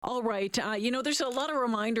All right. There's a lot of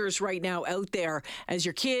reminders right now out there as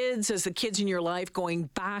the kids in your life going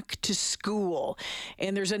back to school.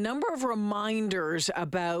 And there's a number of reminders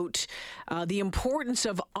about the importance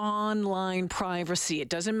of online privacy. It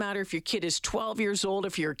doesn't matter if your kid is 12 years old,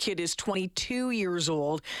 if your kid is 22 years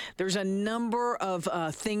old. There's a number of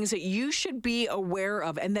things that you should be aware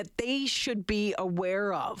of and that they should be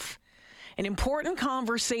aware of. An important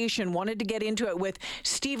conversation. Wanted to get into it with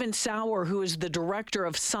Stephen Sauer, who is the director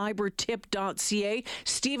of cybertip.ca.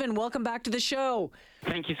 Stephen, welcome back to the show.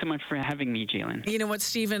 Thank you so much for having me, Jalen. You know what,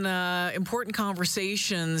 Stephen? Important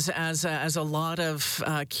conversations as a lot of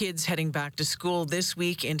kids heading back to school this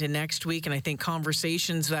week into next week, and I think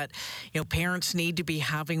conversations that parents need to be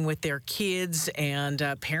having with their kids, and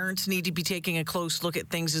parents need to be taking a close look at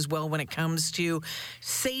things as well when it comes to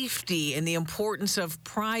safety and the importance of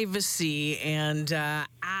privacy and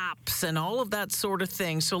apps and all of that sort of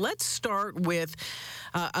thing. So let's start with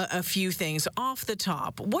a few things off the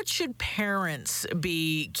top. What should parents be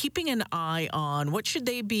keeping an eye on? What should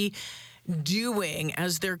they be doing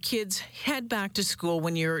as their kids head back to school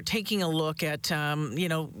when you're taking a look at,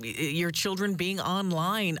 your children being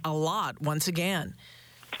online a lot once again?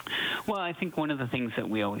 Well, I think one of the things that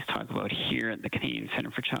we always talk about here at the Canadian Centre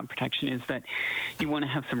for Child Protection is that you want to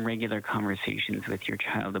have some regular conversations with your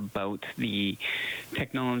child about the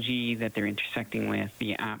technology that they're intersecting with,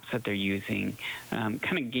 the apps that they're using,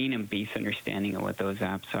 kind of gain a base understanding of what those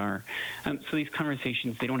apps are. So these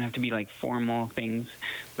conversations, they don't have to be like formal things,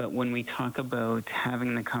 but when we talk about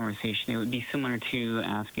having the conversation, it would be similar to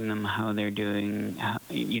asking them how they're doing, at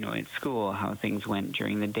school, how things went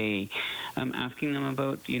during the day, asking them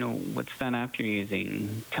about, what's that app you're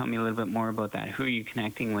using? Tell me a little bit more about that. Who are you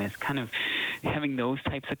connecting with? Kind of having those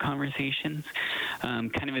types of conversations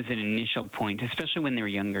kind of as an initial point, especially when they're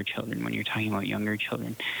younger children, when you're talking about younger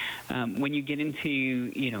children. When you get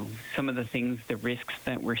into, some of the things, the risks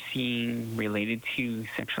that we're seeing related to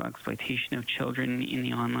sexual exploitation of children in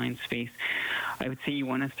the online space, I would say you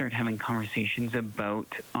want to start having conversations about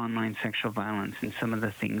online sexual violence and some of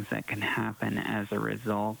the things that can happen as a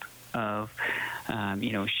result of,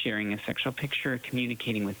 sharing a sexual picture,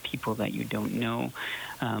 communicating with people that you don't know.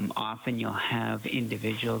 Often you'll have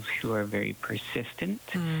individuals who are very persistent.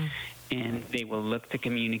 And they will look to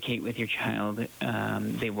communicate with your child.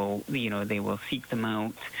 They will seek them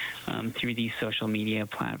out through these social media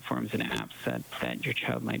platforms and apps that your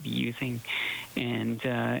child might be using, and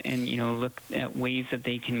look at ways that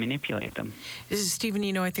they can manipulate them.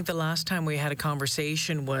 Stephen, I think the last time we had a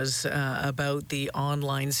conversation was about the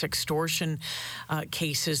online sextortion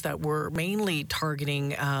cases that were mainly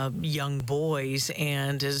targeting young boys,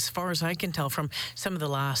 and as far as I can tell from some of the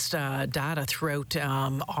last data throughout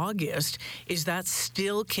August, is that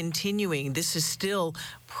still continuing? This is still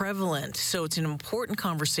prevalent, so it's an important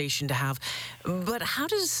conversation to have. But how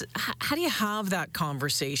do you have that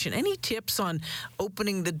conversation? Any tips on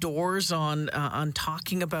opening the doors on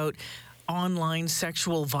talking about online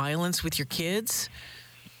sexual violence with your kids?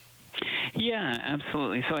 Yeah,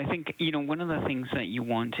 absolutely. So I think, one of the things that you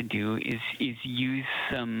want to do is use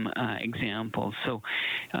some examples. So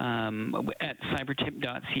at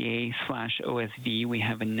cybertip.ca/OSV, we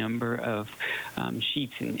have a number of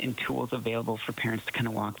sheets and tools available for parents to kind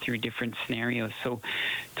of walk through different scenarios. So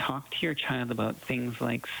talk to your child about things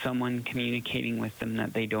like someone communicating with them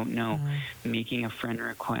that they don't know, making a friend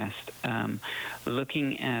request,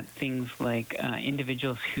 looking at things like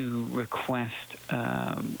individuals who request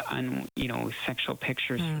sexual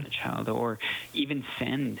pictures from the child, or even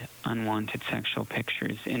send unwanted sexual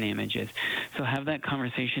pictures and images. So have that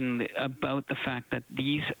conversation about the fact that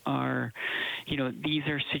these are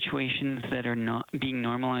situations that are not being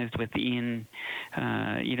normalized within,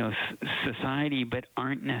 society, but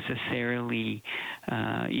aren't necessarily,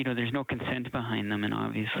 there's no consent behind them. And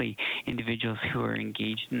obviously individuals who are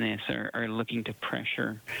engaged in this are looking to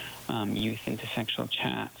pressure youth into sexual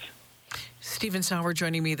chats. Stephen Sauer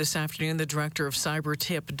joining me this afternoon, the director of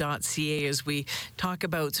cybertip.ca, as we talk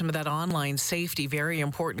about some of that online safety. Very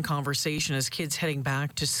important conversation as kids heading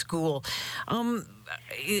back to school.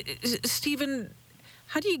 Stephen,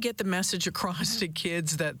 how do you get the message across to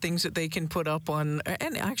kids that things that they can put up on,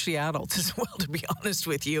 and actually adults as well, to be honest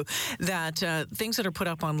with you, that things that are put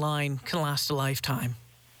up online can last a lifetime?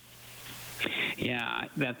 Yeah,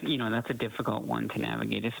 that's a difficult one to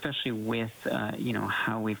navigate, especially with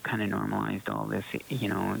how we've kind of normalized all this,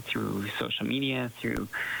 through social media, through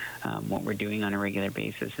what we're doing on a regular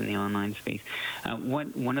basis in the online space.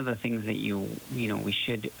 One of the things that we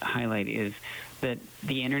should highlight is that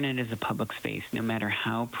the internet is a public space. No matter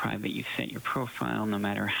how private you set your profile, no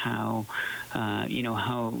matter how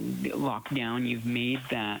how locked down you've made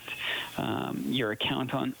that your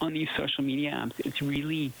account on these social media apps, it's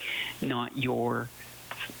really not your.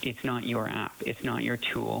 It's not your app. It's not your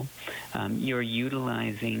tool. You're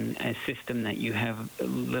utilizing a system that you have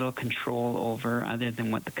little control over other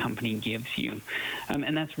than what the company gives you.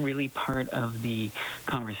 And that's really part of the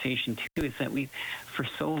conversation, too, is that for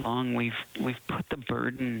so long, we've put the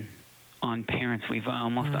burden on parents. We've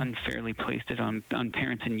almost unfairly placed it on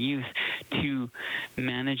parents and youth to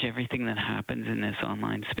manage everything that happens in this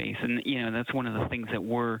online space. And, that's one of the things that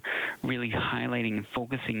we're really highlighting and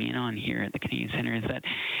focusing in on here at the Canadian Centre is that,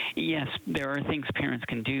 yes, there are things parents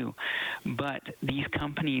can do, but these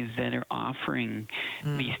companies that are offering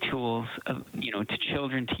these tools, to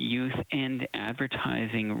children, to youth, and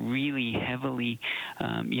advertising really heavily,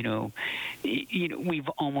 we've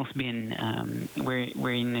almost been,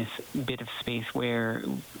 we're in this bit of space where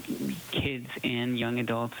kids and young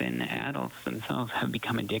adults and adults themselves have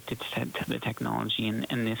become addicted to the technology,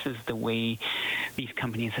 and this is the way these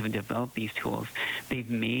companies have developed these tools. They've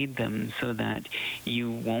made them so that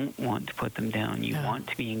you won't want to put them down. You want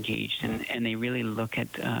to be engaged, and they really look at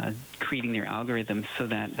creating their algorithms so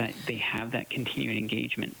that they have that continued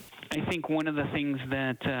engagement. I think one of the things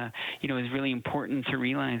that is really important to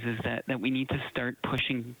realize is that we need to start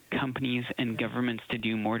pushing companies and governments to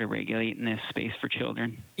do more to regulate in this space for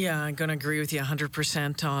children. Yeah, I'm going to agree with you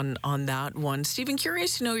 100% on that one. Stephen,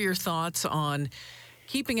 curious to know your thoughts on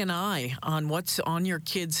keeping an eye on what's on your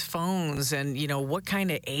kids' phones and, what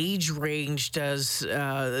kind of age range does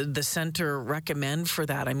the center recommend for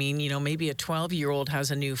that? I mean, maybe a 12-year-old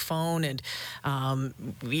has a new phone and, I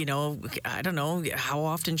don't know, how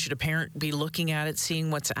often should a parent be looking at it,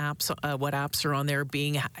 seeing what apps are on there,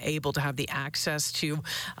 being able to have the access to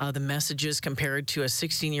the messages compared to a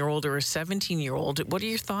 16-year-old or a 17-year-old? What are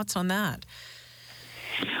your thoughts on that?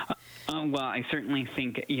 Well, I certainly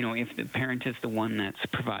think, if the parent is the one that's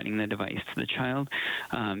providing the device to the child,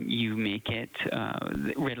 you make it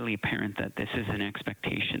readily apparent that this is an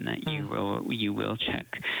expectation that you will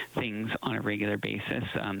check things on a regular basis.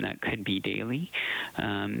 That could be daily,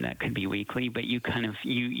 that could be weekly, but you kind of,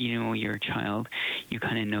 your child, you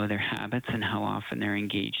kind of know their habits and how often they're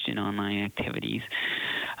engaged in online activities.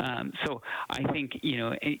 So I think,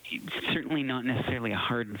 it's certainly not necessarily a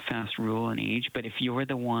hard and fast rule in age, but if you're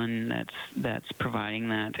the one that's providing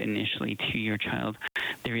that initially to your child,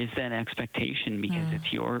 there is that expectation because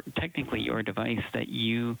it's technically your device that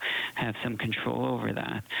you have some control over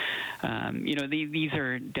that. These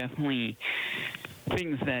are definitely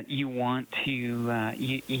things that you want to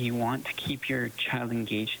you want to keep your child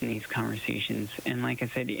engaged in these conversations. And like I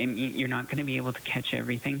said, you're not going to be able to catch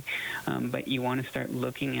everything, but you want to start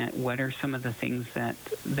looking at what are some of the things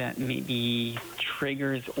that may be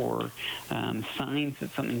triggers or signs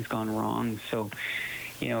that something's gone wrong. So,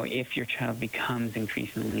 if your child becomes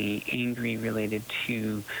increasingly angry related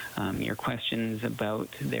to your questions about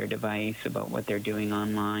their device, about what they're doing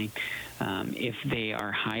online, if they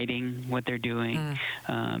are hiding what they're doing,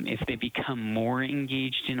 if they become more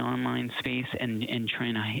engaged in online space and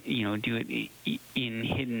trying to, do it in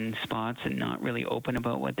hidden spots and not really open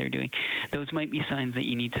about what they're doing, those might be signs that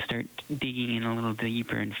you need to start digging in a little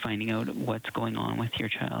deeper and finding out what's going on with your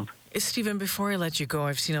child. Stephen, before I let you go,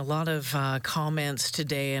 I've seen a lot of comments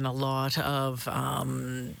today and a lot of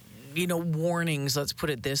warnings, let's put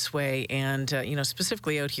it this way. And,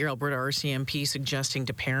 specifically out here, Alberta RCMP suggesting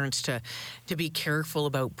to parents to be careful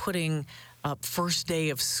about putting up first day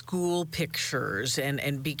of school pictures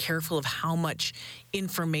and be careful of how much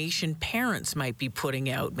information parents might be putting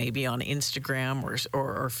out, maybe on Instagram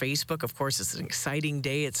or Facebook. Of course, it's an exciting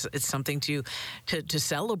day. It's something to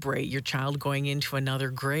celebrate your child going into another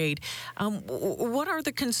grade. What are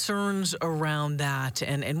the concerns around that,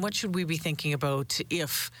 and what should we be thinking about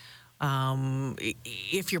if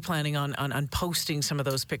you're planning on posting some of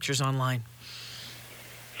those pictures online?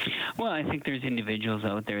 Well, I think there's individuals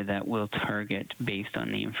out there that will target based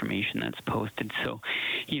on the information that's posted. So,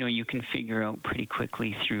 you can figure out pretty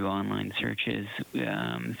quickly through online searches,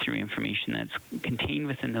 through information that's contained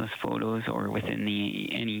within those photos or within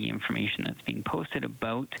any information that's being posted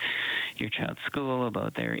about your child's school,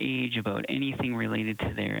 about their age, about anything related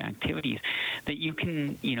to their activities, that you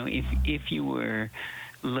can, if you were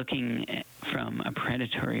looking from a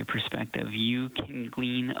predatory perspective, you can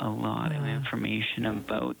glean a lot of information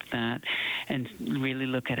about that and really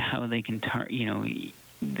look at how they can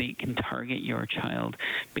they can target your child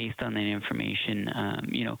based on that information.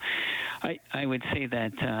 I would say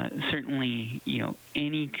that certainly,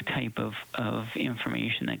 any type of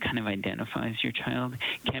information that kind of identifies your child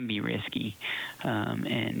can be risky,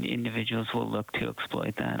 and individuals will look to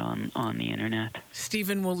exploit that on the internet.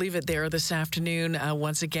 Stephen, we'll leave it there this afternoon.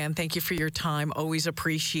 Once again, thank you for your time. Always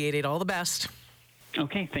appreciate it. All the best.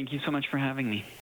 Okay, thank you so much for having me.